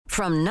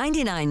From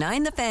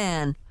 99.9 The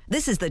Fan,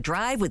 this is The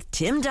Drive with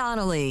Tim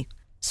Donnelly.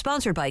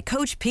 Sponsored by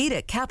Coach Pete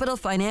at Capital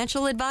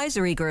Financial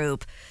Advisory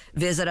Group.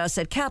 Visit us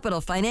at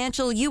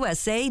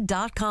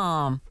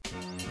capitalfinancialusa.com.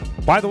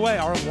 By the way,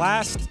 our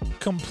last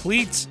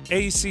complete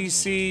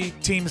ACC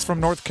teams from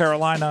North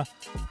Carolina,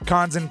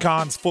 Cons and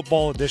Cons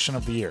football edition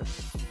of the year.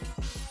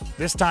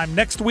 This time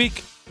next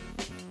week,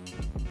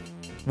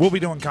 we'll be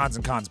doing Cons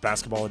and Cons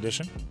basketball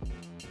edition.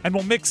 And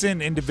we'll mix in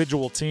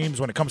individual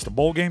teams when it comes to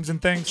bowl games and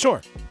things.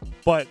 Sure.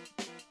 But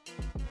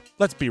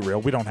let's be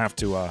real. We don't have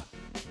to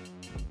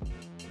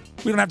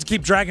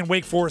keep dragging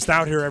Wake Forest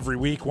out here every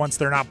week once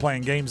they're not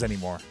playing games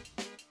anymore.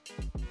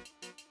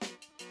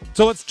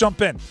 So let's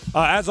jump in.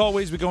 As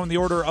always, we go in the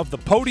order of the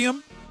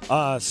podium.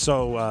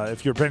 So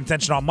if you're paying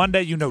attention on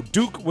Monday, you know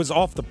Duke was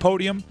off the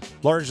podium,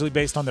 largely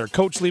based on their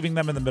coach leaving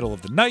them in the middle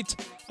of the night.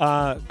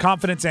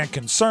 Confidence and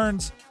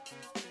concerns.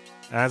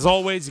 As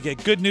always, you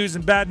get good news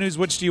and bad news.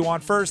 Which do you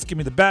want first? Give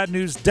me the bad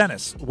news.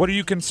 Dennis, what are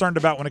you concerned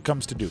about when it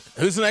comes to Duke?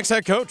 Who's the next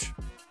head coach?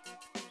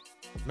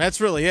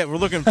 That's really it. We're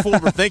looking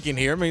forward thinking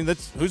here. I mean,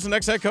 who's the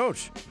next head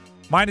coach?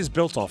 Mine is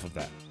built off of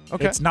that.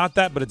 Okay. It's not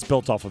that, but it's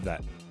built off of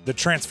that. The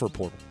transfer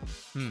portal.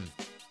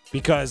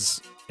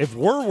 Because if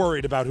we're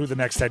worried about who the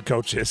next head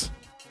coach is,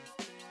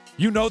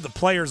 you know the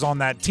players on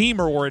that team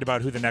are worried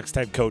about who the next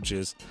head coach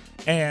is.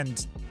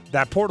 And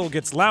that portal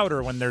gets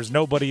louder when there's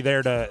nobody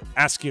there to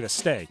ask you to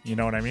stay. You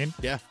know what I mean?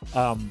 Yeah.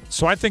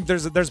 So I think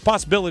there's a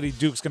possibility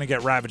Duke's going to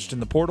get ravaged in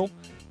the portal.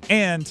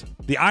 And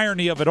the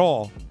irony of it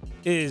all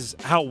is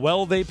how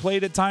well they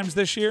played at times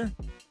this year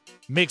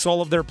makes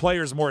all of their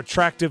players more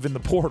attractive in the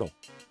portal.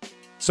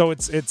 So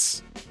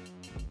it's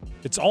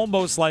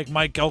almost like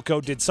Mike Elko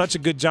did such a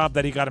good job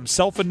that he got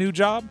himself a new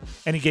job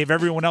and he gave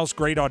everyone else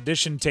great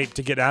audition tape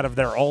to get out of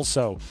there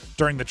also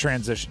during the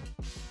transition.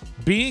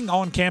 Being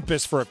on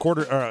campus for a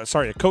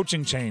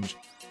coaching change,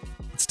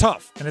 it's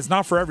tough and it's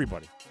not for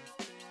everybody.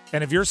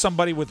 And if you're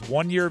somebody with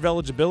 1 year of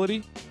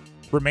eligibility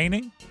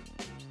remaining,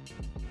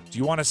 do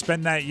you want to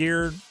spend that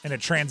year in a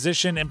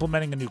transition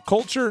implementing a new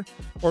culture,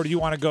 or do you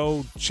want to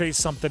go chase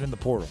something in the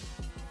portal?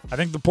 I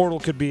think the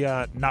portal could be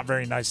not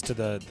very nice to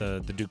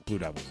the Duke Blue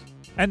Devils.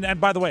 And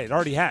by the way, it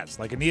already has.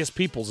 Like Aeneas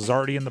Peoples is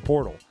already in the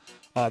portal.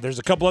 There's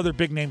a couple other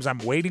big names I'm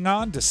waiting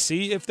on to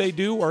see if they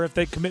do or if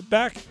they commit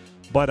back.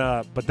 But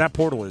that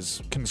portal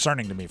is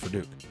concerning to me for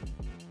Duke.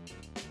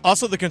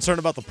 Also, the concern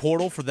about the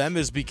portal for them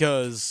is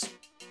because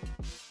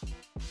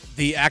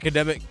the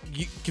academic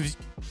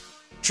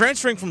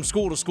transferring from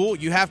school to school,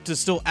 you have to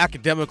still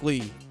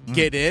academically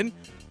get in,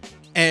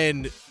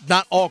 and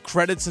not all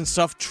credits and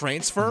stuff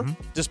transfer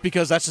just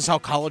because that's just how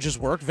colleges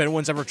work. If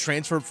anyone's ever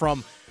transferred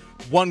from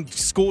one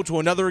school to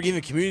another,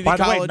 even community college.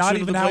 By the way, not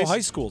even how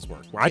high schools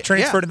work. I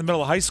transferred in the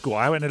middle of high school.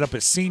 I ended up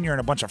a senior in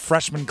a bunch of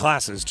freshman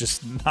classes.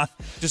 Just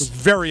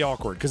very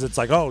awkward because it's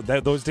like, oh,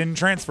 those didn't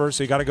transfer,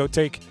 so you got to go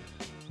take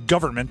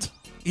government.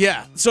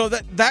 Yeah, so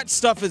that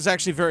stuff is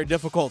actually very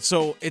difficult.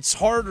 So it's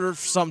harder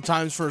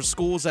sometimes for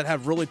schools that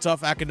have really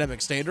tough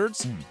academic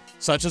standards,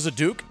 such as a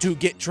Duke, to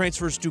get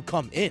transfers to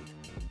come in.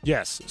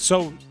 Yes.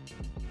 So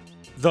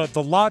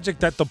the logic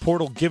that the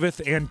portal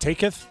giveth and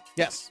taketh,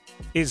 yes,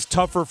 is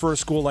tougher for a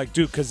school like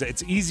Duke because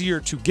it's easier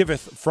to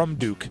giveth from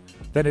Duke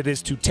than it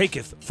is to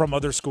taketh from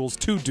other schools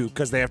to Duke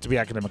because they have to be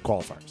academic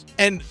qualifiers.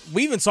 And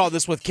we even saw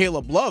this with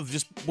Caleb Love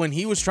just when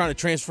he was trying to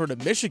transfer to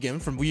Michigan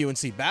from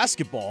UNC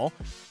basketball,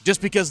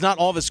 just because not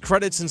all of his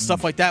credits and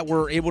stuff like that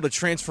were able to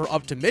transfer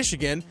up to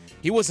Michigan.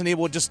 He wasn't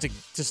able just to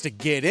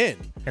get in.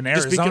 And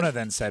Arizona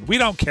then said, we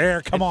don't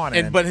care, come on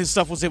in. But his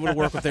stuff was able to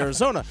work with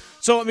Arizona.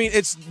 So, I mean,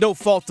 it's no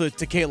fault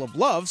to Caleb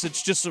Love's.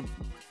 It's just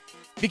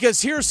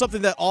because here's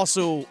something that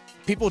also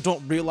people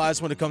don't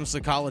realize when it comes to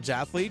college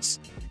athletes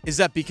is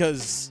that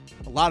because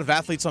a lot of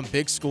athletes on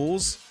big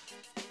schools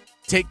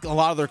take a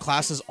lot of their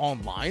classes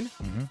online.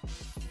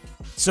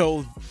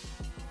 So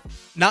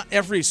not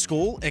every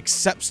school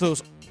accepts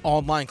those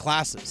online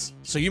classes.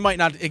 So you might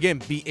not,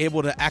 again, be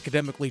able to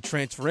academically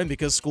transfer in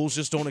because schools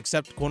just don't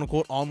accept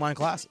quote-unquote online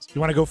classes.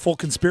 You want to go full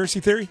conspiracy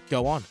theory?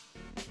 Go on.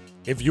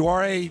 If you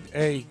are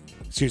if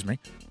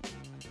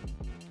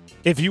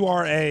you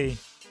are a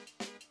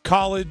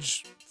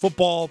college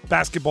football,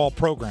 basketball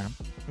program,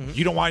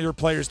 you don't want your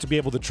players to be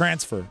able to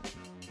transfer.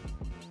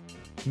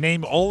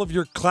 Name all of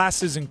your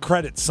classes and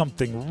credits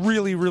something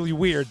really, really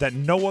weird that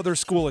no other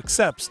school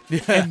accepts,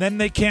 and then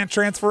they can't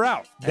transfer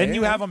out. Then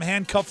you have them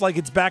handcuffed like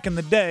it's back in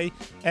the day,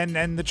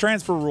 and the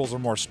transfer rules are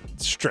more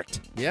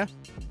strict. Yeah.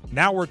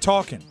 Now we're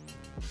talking.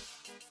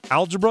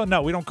 Algebra?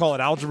 No, we don't call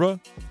it algebra.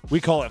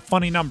 We call it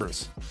funny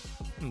numbers.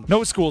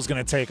 No school's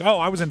going to take,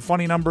 I was in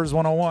funny numbers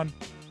 101.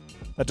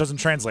 That doesn't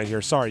translate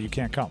here. Sorry, you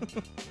can't come.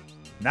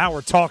 Now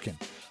we're talking.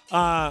 What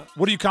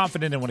are you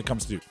confident in when it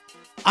comes to Duke?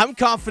 I'm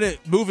confident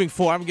moving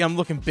forward. I'm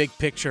looking big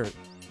picture.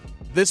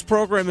 This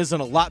program is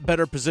in a lot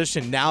better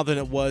position now than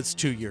it was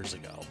 2 years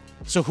ago.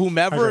 So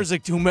whomever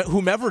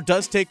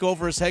does take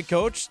over as head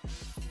coach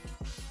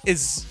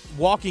is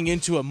walking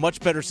into a much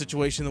better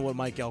situation than what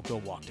Mike Elko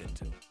walked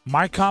into.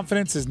 My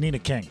confidence is Nina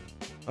King.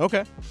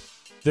 Okay.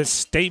 The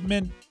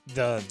statement,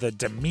 the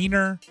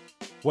demeanor,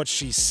 what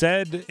she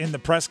said in the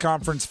press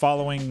conference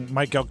following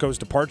Mike Elko's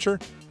departure,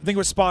 I think it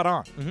was spot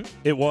on. Mm-hmm.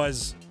 It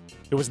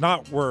was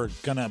not, we're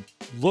going to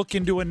look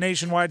into a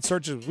nationwide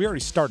search. We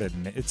already started,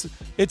 and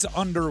it's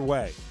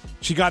underway.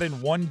 She got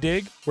in one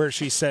dig where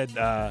she said,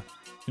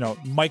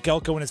 Mike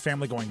Elko and his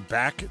family going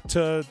back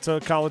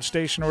to College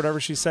Station or whatever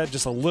she said.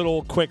 Just a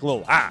little quick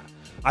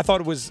I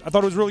thought it was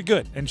really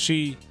good. And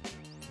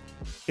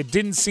it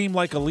didn't seem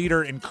like a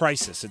leader in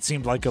crisis. It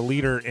seemed like a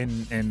leader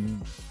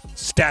in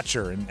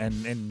stature,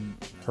 and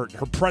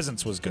her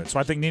presence was good. So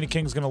I think Nina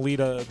King's going to lead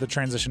the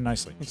transition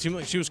nicely. It seemed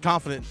like she was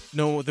confident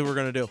knowing what they were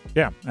going to do.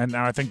 Yeah, and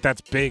I think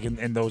that's big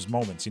in those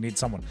moments. You need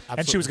someone. Absolutely.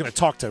 And she was going to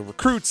talk to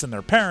recruits and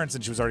their parents,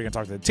 and she was already going to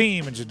talk to the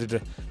team,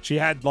 and she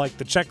had like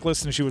the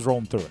checklist, and she was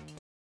rolling through it.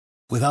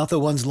 Without the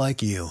ones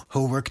like you,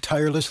 who work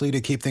tirelessly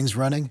to keep things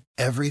running,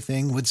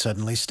 everything would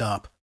suddenly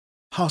stop.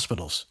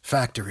 Hospitals,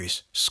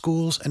 factories,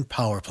 schools, and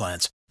power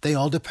plants, they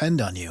all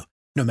depend on you.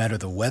 No matter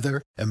the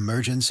weather,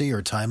 emergency,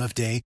 or time of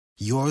day,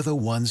 you're the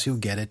ones who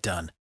get it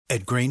done.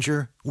 At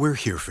Grainger, we're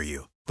here for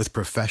you with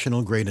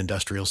professional-grade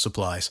industrial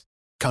supplies.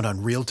 Count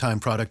on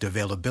real-time product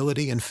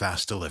availability and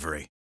fast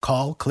delivery.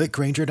 Call,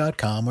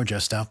 clickgrainger.com, or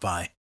just stop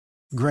by.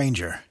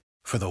 Grainger,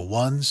 for the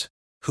ones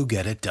who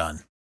get it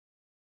done.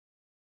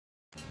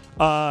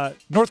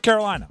 North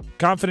Carolina,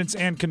 confidence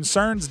and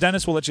concerns.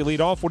 Dennis, we'll let you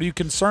lead off. What are you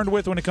concerned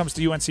with when it comes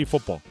to UNC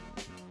football?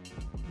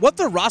 What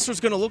the roster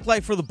is going to look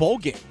like for the bowl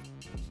game.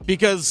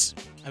 Because,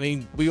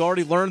 we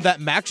already learned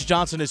that Max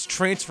Johnson is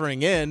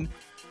transferring in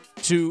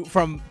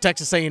from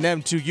Texas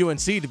A&M to UNC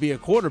to be a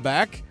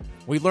quarterback.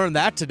 We learned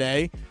that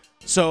today.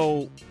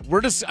 So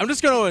I'm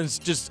just going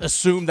to just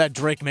assume that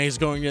Drake May is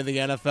going into the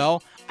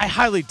NFL. I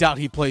highly doubt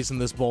he plays in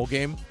this bowl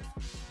game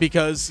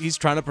because he's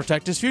trying to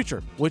protect his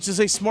future, which is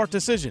a smart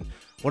decision.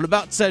 What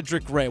about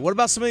Cedric Ray? What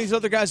about some of these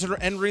other guys that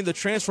are entering the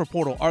transfer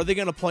portal? Are they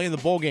going to play in the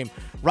bowl game?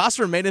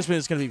 Roster management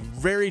is going to be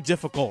very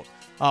difficult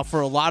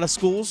for a lot of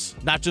schools,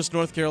 not just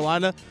North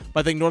Carolina.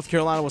 But I think North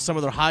Carolina, with some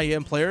of their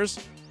high-end players,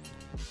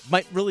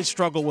 might really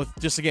struggle with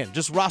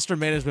just roster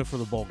management for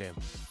the bowl game.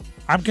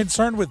 I'm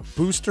concerned with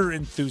booster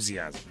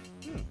enthusiasm.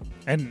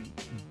 And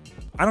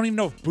I don't even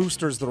know if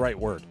booster is the right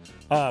word.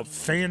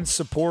 Fan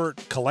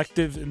support,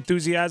 collective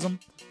enthusiasm.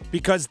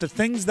 Because the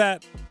things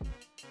that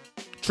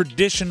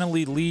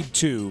traditionally lead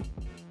to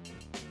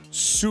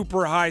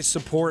super high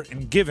support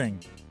and giving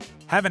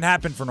haven't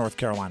happened for North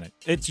Carolina.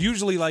 It's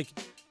usually like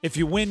if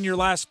you win your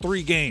last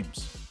 3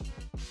 games,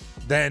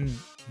 then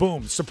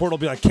boom, support will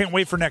be like, can't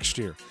wait for next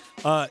year.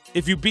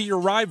 If you beat your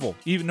rival,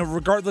 even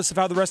regardless of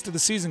how the rest of the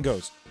season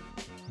goes,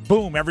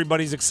 boom,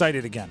 everybody's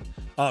excited again.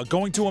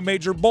 Going to a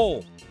major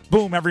bowl,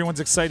 boom,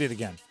 everyone's excited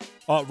again.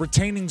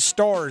 Retaining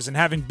stars and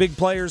having big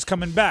players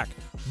coming back,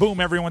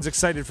 boom, everyone's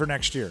excited for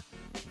next year.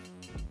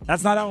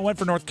 That's not how it went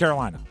for North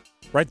Carolina,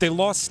 right? They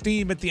lost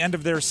steam at the end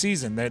of their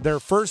season. Their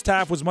first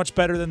half was much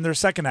better than their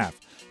second half.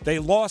 They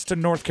lost to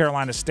North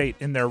Carolina State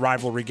in their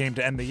rivalry game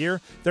to end the year.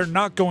 They're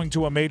not going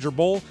to a major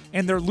bowl,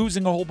 and they're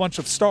losing a whole bunch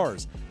of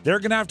stars. They're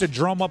going to have to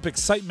drum up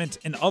excitement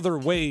in other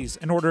ways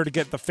in order to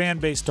get the fan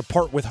base to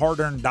part with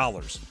hard-earned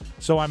dollars.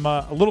 So I'm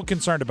a little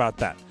concerned about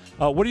that.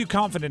 What are you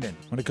confident in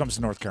when it comes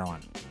to North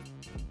Carolina?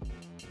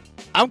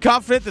 I'm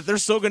confident that they're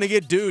still going to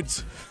get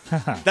dudes.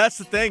 That's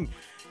the thing.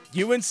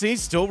 UNC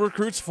still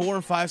recruits 4-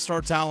 and 5-star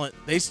talent.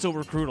 They still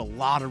recruit a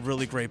lot of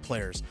really great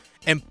players.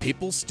 And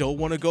people still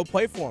want to go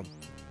play for them.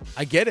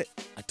 I get it.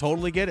 I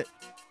totally get it.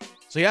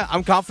 So, yeah,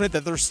 I'm confident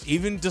that there's,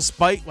 even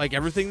despite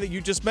everything that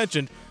you just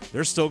mentioned,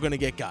 they're still going to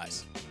get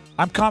guys.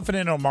 I'm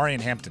confident in Omarion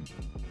Hampton.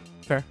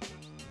 Fair.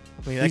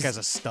 That guy's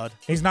a stud.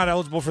 He's not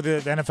eligible for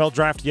the NFL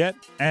draft yet.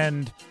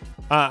 And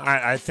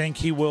I think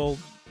he will.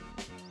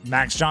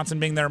 Max Johnson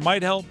being there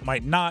might help,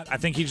 might not. I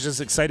think he's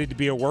just excited to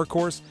be a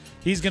workhorse.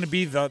 He's going to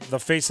be the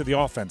face of the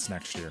offense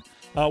next year,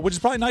 which is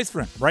probably nice for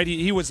him, right?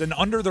 He was an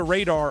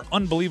under-the-radar,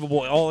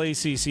 unbelievable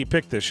all-ACC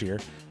pick this year,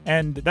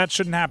 and that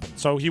shouldn't happen.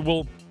 So he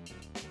will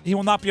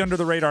not be under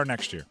the radar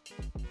next year.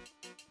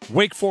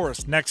 Wake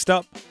Forest next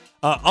up.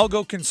 I'll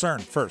go concern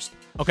first.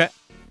 Okay.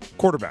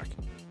 Quarterback.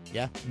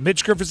 Yeah.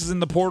 Mitch Griffiths is in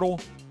the portal.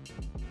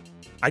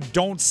 I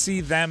don't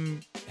see them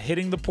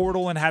hitting the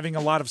portal and having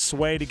a lot of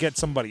sway to get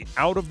somebody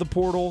out of the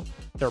portal.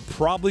 They're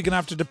probably going to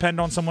have to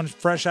depend on someone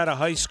fresh out of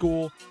high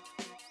school.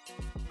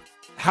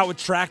 How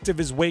attractive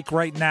is Wake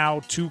right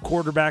now? 2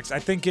 quarterbacks. I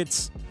think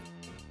it's...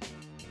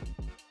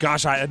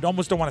 Gosh, I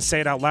almost don't want to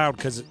say it out loud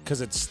because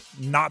it's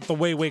not the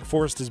way Wake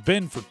Forest has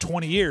been for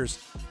 20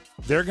 years.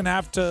 They're going to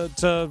have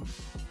to,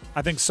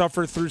 I think,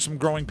 suffer through some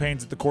growing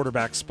pains at the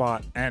quarterback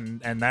spot, and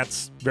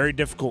that's very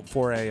difficult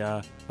for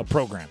a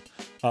program.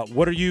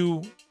 What are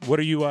you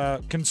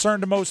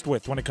concerned most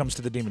with when it comes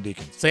to the Demon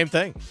Deacons? Same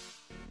thing.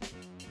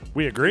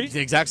 We agree? The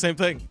exact same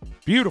thing.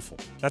 Beautiful.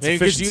 That's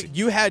efficiency.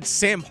 You had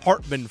Sam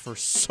Hartman for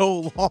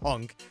so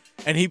long,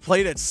 and he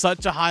played at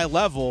such a high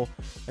level,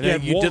 and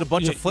then you did a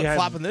bunch of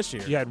flip-flopping this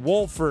year. You had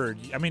Wolford.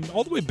 I mean,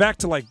 all the way back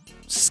to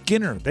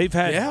Skinner. They've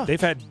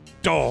had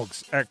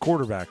dogs at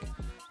quarterback.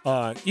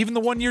 Even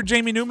the 1 year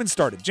Jamie Newman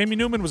started. Jamie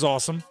Newman was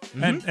awesome,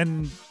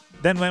 and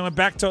then they went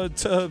back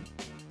to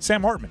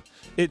Sam Hartman.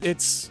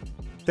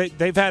 They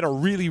they've had a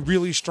really,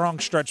 really strong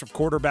stretch of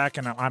quarterback,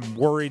 and I'm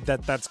worried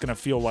that that's going to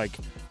feel like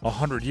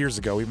 100 years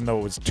ago, even though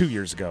it was 2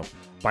 years ago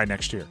by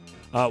next year.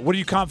 What are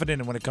you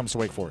confident in when it comes to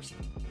Wake Forest?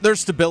 There's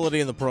stability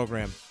in the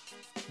program.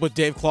 With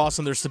Dave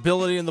Clawson, there's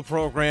stability in the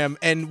program.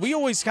 And we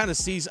always kind of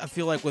see, I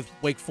feel like with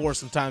Wake Forest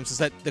sometimes, is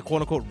that the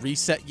quote-unquote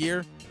reset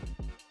year,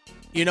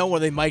 where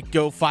they might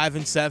go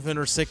 5-7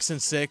 or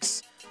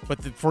 6-6,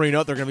 but before you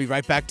know it, they're going to be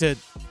right back to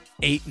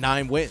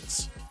 8-9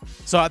 wins.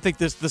 So I think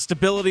the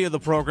stability of the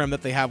program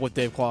that they have with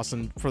Dave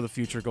Clawson for the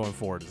future going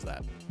forward is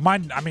that.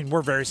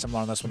 We're very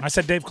similar on this one. I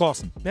said Dave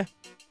Clawson. Yeah.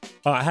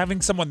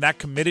 Having someone that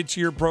committed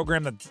to your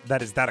program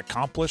that is that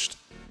accomplished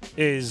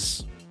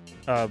is,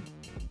 to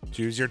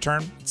use your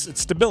term,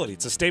 it's stability.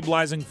 It's a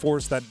stabilizing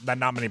force that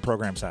not many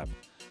programs have.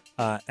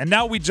 And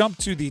now we jump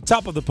to the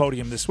top of the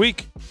podium this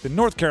week, the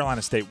North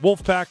Carolina State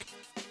Wolfpack.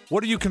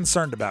 What are you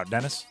concerned about,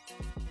 Dennis?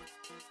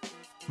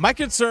 My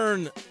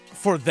concern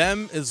for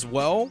them as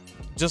well,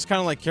 just kind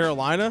of like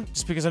Carolina,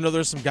 just because I know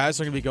there's some guys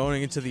that are going to be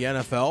going into the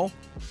NFL,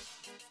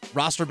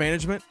 roster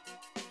management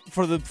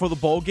for the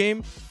bowl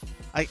game.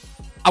 I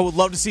would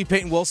love to see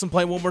Peyton Wilson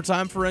play one more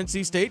time for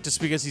NC State just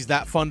because he's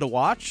that fun to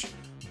watch.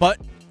 But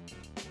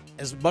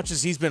as much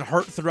as he's been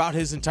hurt throughout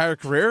his entire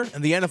career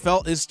and the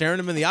NFL is staring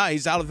him in the eye,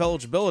 he's out of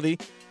eligibility.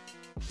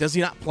 Does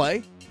he not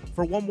play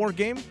for one more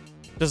game?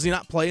 Does he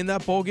not play in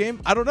that bowl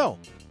game? I don't know.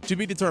 To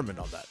be determined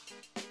on that.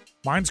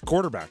 Mine's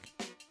quarterback.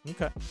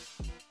 Okay.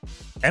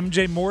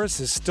 MJ Morris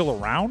is still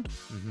around,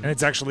 and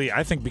it's actually,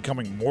 I think,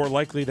 becoming more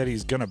likely that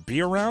he's going to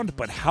be around.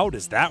 But how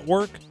does that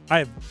work? I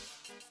have,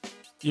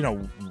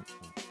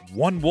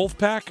 one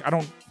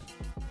Wolfpack.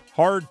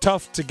 Hard,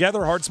 tough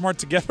together, hard, smart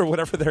together,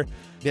 whatever they're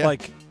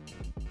like.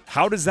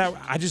 How does that?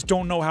 I just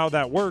don't know how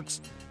that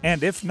works.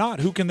 And if not,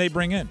 who can they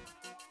bring in?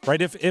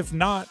 Right? If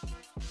not,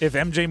 if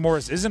MJ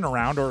Morris isn't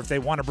around, or if they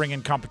want to bring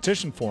in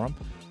competition for him,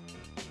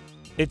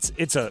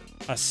 it's a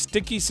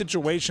sticky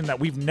situation that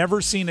we've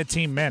never seen a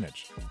team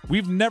manage.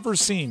 We've never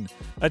seen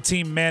a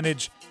team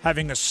manage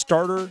having a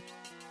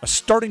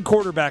starting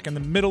quarterback in the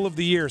middle of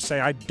the year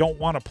say, I don't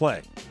want to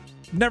play.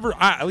 Never,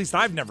 at least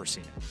I've never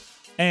seen it.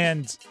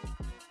 And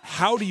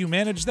how do you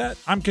manage that?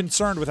 I'm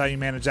concerned with how you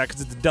manage that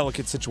because it's a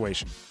delicate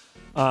situation.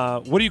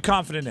 What are you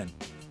confident in?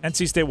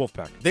 NC State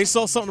Wolfpack. They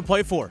saw something to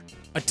play for.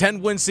 A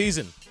 10-win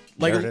season.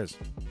 There it is.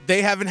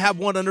 They haven't had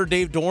one under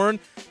Dave Doran.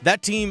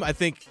 That team, I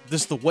think,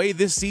 just the way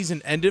this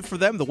season ended for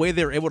them, the way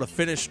they were able to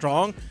finish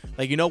strong,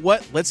 like, you know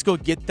what? Let's go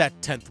get that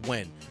 10th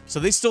win. So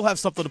they still have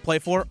something to play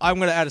for. I'm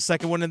going to add a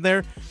second one in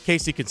there.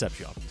 Casey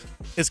Concepcion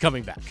is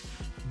coming back.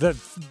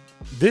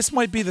 This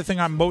might be the thing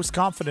I'm most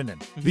confident in.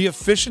 The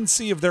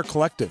efficiency of their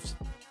collectives.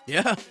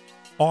 Yeah.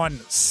 On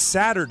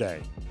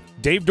Saturday,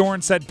 Dave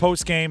Doran said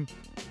post-game,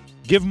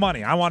 give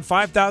money. I want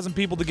 5,000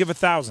 people to give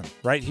 1,000,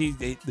 right?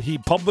 He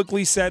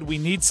publicly said we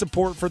need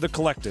support for the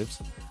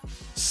collectives.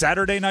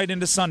 Saturday night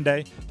into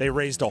Sunday, they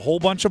raised a whole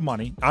bunch of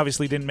money.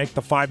 Obviously didn't make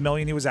the $5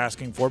 million he was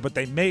asking for, but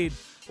they made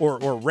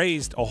or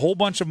raised a whole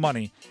bunch of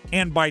money.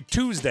 And by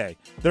Tuesday,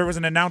 there was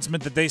an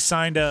announcement that they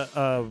signed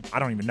I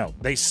don't even know.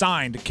 They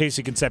signed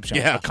Casey Concepcion.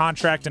 Yeah. A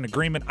contract, an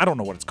agreement. I don't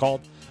know what it's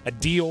called. A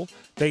deal.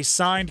 They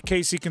signed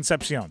Casey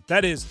Concepcion.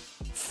 That is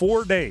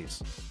 4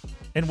 days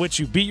in which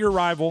you beat your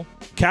rival,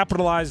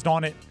 capitalized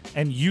on it,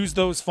 and use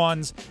those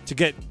funds to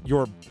get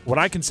what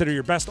I consider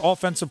your best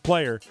offensive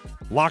player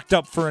locked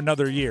up for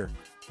another year.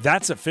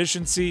 That's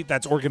efficiency.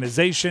 That's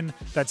organization.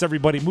 That's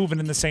everybody moving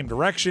in the same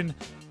direction.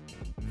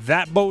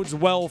 That bodes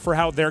well for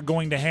how they're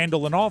going to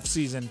handle an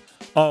offseason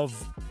of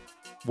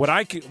what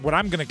I'm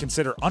going to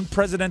consider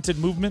unprecedented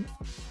movement,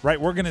 right?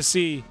 We're going to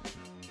see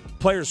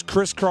players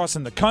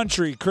crisscrossing the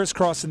country,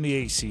 crisscrossing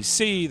the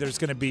ACC. There's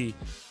going to be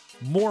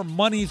more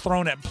money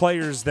thrown at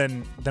players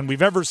than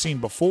we've ever seen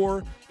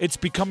before. It's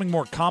becoming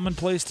more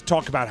commonplace to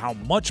talk about how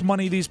much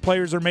money these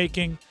players are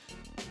making.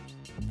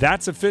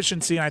 That's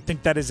efficiency, and I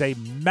think that is a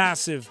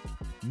massive,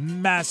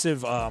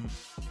 massive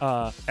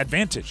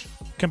advantage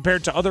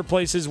compared to other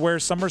places where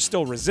some are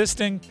still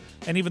resisting,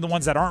 and even the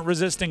ones that aren't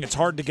resisting, it's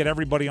hard to get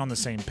everybody on the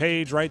same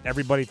page, right?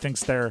 Everybody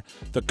thinks they're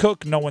the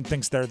cook. No one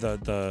thinks they're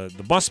the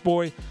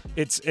busboy.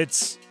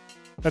 That's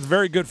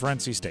very good for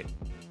NC State.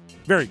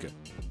 Very good.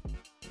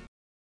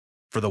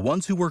 For the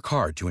ones who work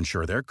hard to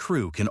ensure their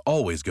crew can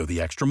always go the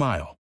extra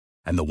mile,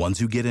 and the ones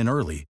who get in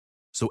early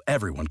so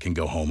everyone can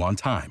go home on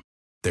time,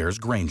 there's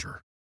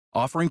Grainger,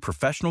 offering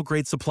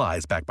professional-grade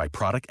supplies backed by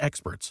product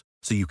experts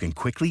so you can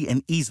quickly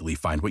and easily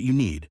find what you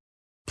need.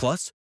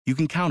 Plus, you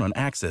can count on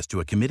access to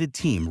a committed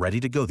team ready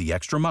to go the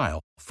extra mile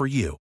for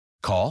you.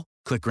 Call,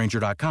 click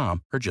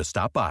Grainger.com, or just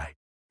stop by.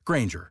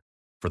 Grainger,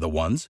 for the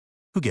ones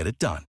who get it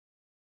done.